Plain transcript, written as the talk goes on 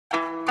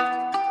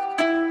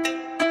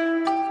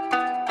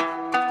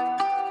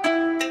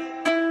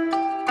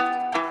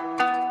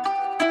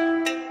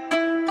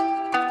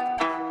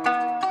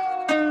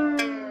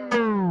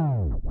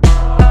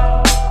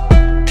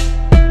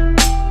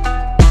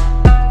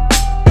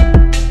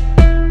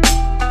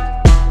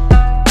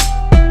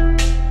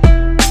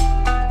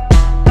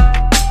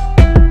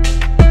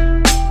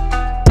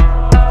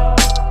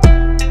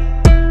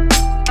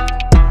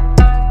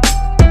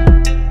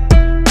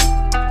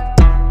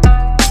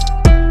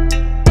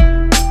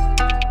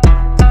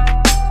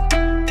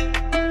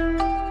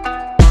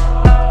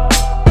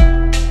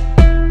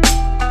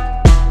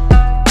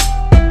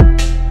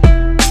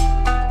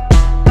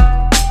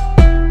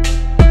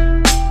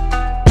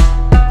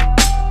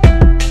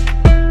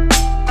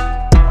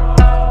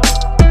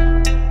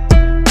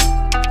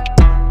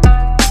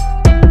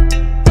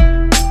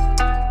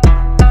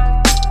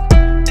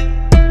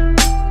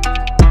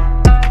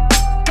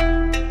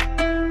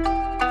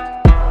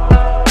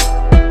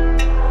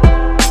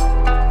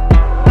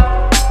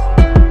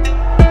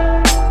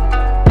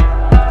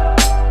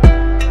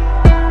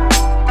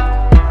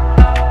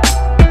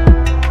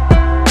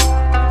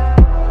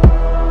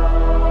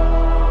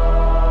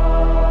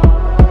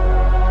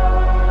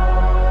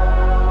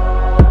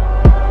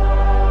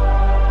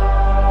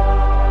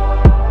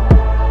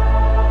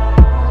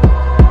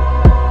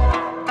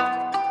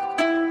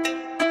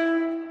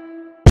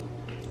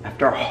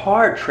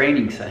hard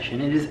training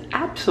session, it is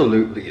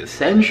absolutely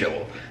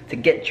essential to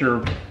get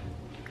your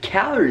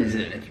calories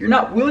in. If you're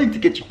not willing to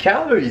get your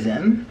calories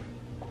in,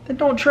 then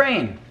don't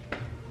train.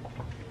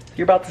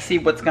 You're about to see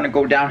what's gonna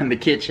go down in the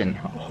kitchen.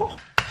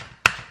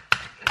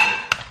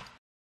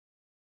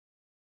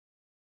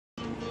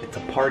 It's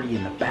a party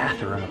in the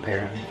bathroom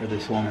apparently for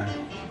this woman.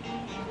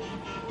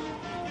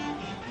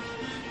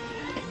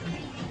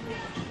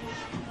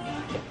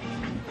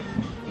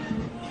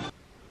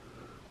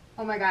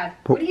 Oh my God,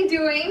 what are you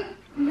doing?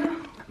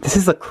 No. This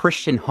is a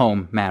Christian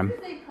home, ma'am.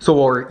 So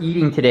what we're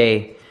eating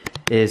today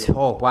is,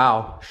 oh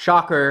wow,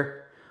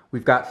 shocker.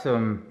 We've got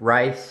some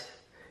rice,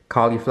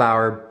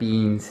 cauliflower,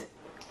 beans,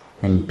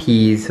 and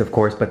peas, of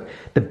course. But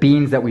the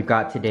beans that we've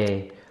got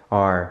today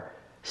are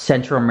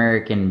Central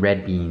American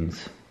red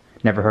beans.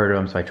 Never heard of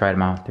them, so I tried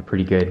them out. They're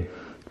pretty good.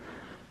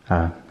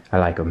 I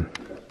like them.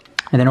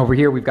 And then over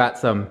here we've got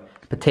some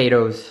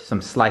potatoes,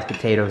 some sliced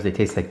potatoes. They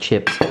taste like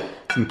chips.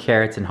 Some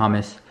carrots and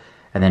hummus.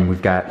 And then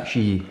we've got,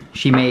 she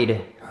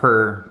made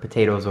her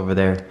potatoes over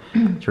there,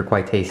 which are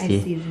quite tasty.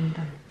 I seasoned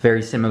them.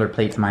 Very similar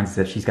plate to mine,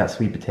 except she's got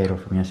sweet potato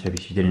from yesterday.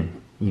 She didn't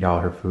eat all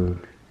her food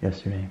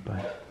yesterday,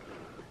 but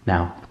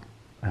now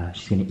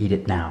she's gonna eat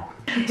it now.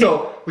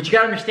 So what you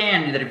gotta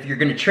understand is that if you're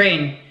gonna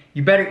train,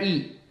 you better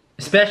eat,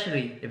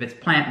 especially if it's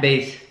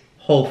plant-based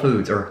whole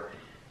foods, or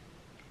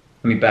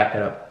let me back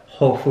that up,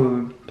 whole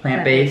food,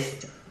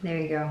 plant-based. There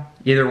you go.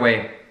 Either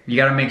way, you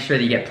gotta make sure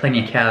that you get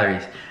plenty of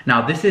calories.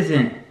 Now this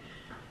isn't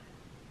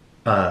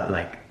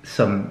like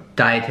some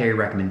dietary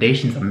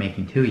recommendations I'm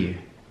making to you.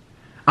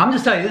 I'm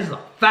just telling you, this is a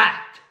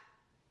fact.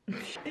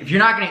 If you're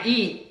not gonna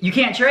eat, you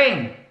can't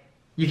train.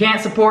 You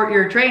can't support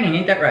your training,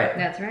 ain't that right?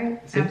 That's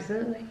right,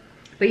 absolutely.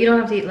 But you don't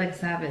have to eat like a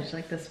savage,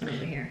 like this one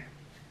over here.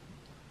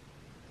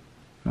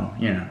 Well,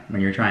 you know,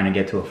 when you're trying to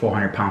get to a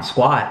 400-pound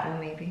squat. Oh,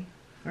 maybe.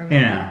 Or maybe.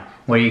 You know,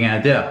 what are you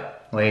gonna do?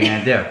 What are you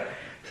gonna do?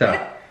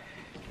 So,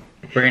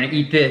 we're gonna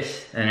eat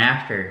this, and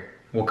after,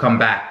 we'll come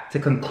back to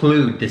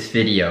conclude this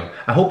video.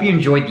 I hope you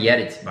enjoyed the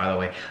edits, by the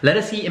way. Let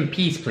us eat in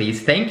peace,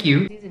 please. Thank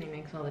you. Seasoning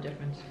makes all the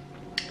difference.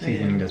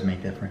 Seasoning does make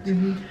a difference.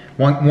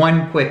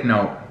 One quick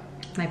note.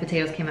 My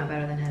potatoes came out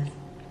better than his.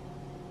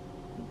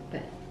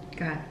 But,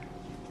 go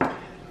ahead.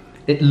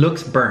 It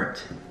looks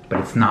burnt, but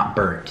it's not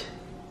burnt.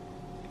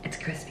 It's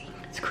crispy.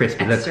 It's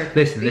crispy. Extra Look,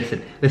 crispy.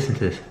 listen to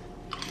this.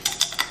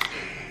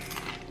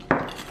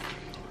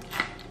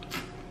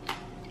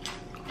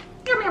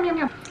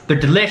 They're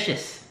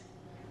delicious.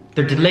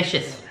 They're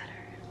delicious.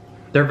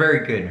 They're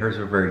very good. Hers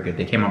were very good.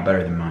 They came out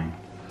better than mine.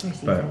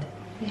 But,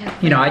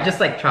 you know, I just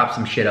like chop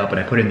some shit up and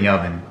I put it in the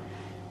oven.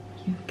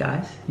 You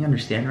guys, you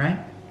understand, right?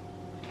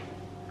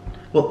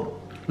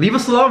 Well, leave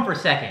us alone for a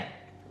second.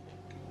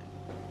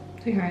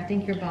 Sweetheart, I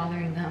think you're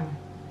bothering them.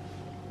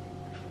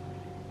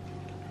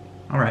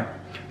 All right.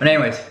 But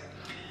anyways,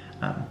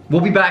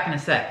 we'll be back in a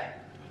sec.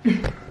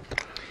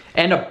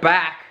 And a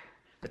back.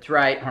 That's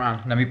right. Hold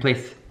on. Let me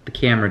place the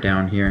camera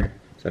down here.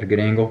 Is that a good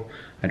angle?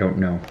 I don't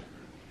know.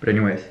 But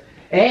anyways.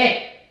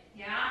 Hey!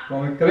 Yeah?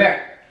 Come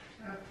here.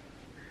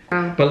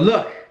 But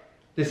look.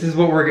 This is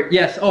what we're...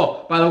 Yes.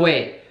 Oh, by the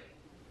way.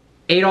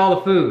 Ate all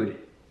the food.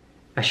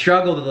 I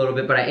struggled a little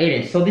bit, but I ate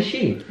it. So did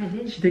she. I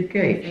did. She did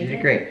great. She did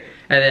great.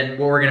 And then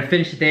what we're going to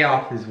finish the day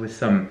off is with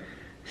some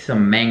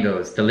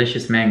mangoes.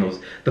 Delicious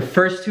mangoes. The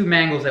first 2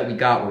 mangoes that we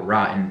got were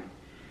rotten.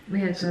 We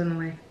had to throw them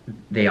away.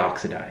 They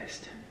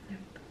oxidized.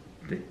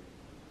 Yep.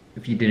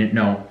 If you didn't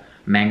know,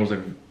 mangoes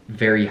are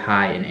very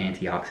high in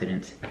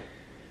antioxidants.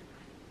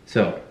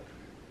 So,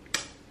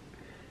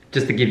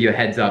 just to give you a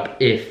heads up,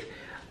 I'm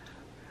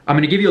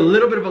gonna give you a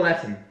little bit of a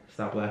lesson.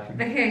 Stop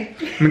laughing. Okay.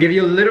 I'm gonna give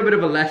you a little bit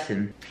of a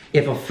lesson.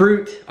 If a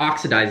fruit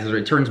oxidizes or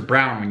it turns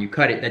brown when you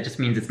cut it, that just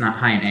means it's not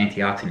high in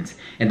antioxidants.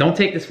 And don't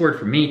take this word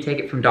from me, take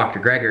it from Dr.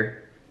 Greger.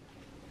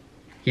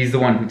 He's the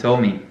one who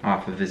told me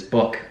off of his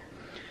book.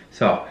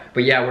 So,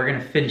 but yeah, we're gonna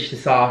finish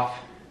this off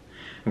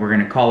and we're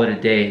gonna call it a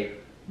day.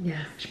 Yes.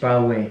 Which, by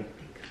the way,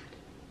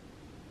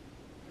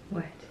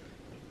 what?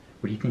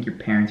 What do you think your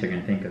parents are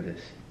gonna think of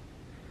this?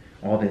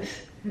 All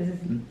this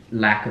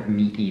lack of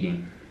meat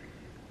eating.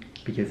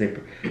 Because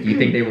do you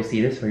think they will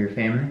see this, or your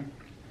family?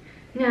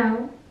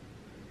 No.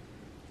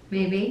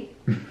 Maybe.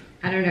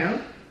 I don't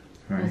know.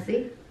 Right. We'll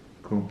see.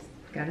 Cool.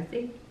 Gotta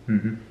see.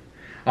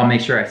 I'll make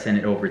sure I send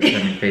it over to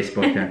them on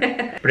Facebook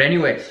then. But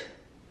anyways,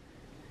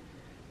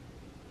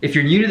 if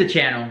you're new to the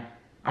channel,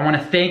 I want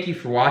to thank you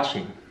for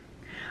watching.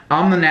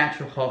 I'm the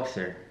Natural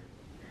Hulkster,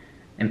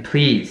 and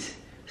please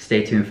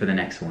stay tuned for the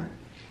next one.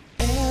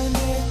 And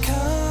it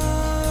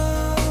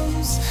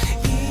comes,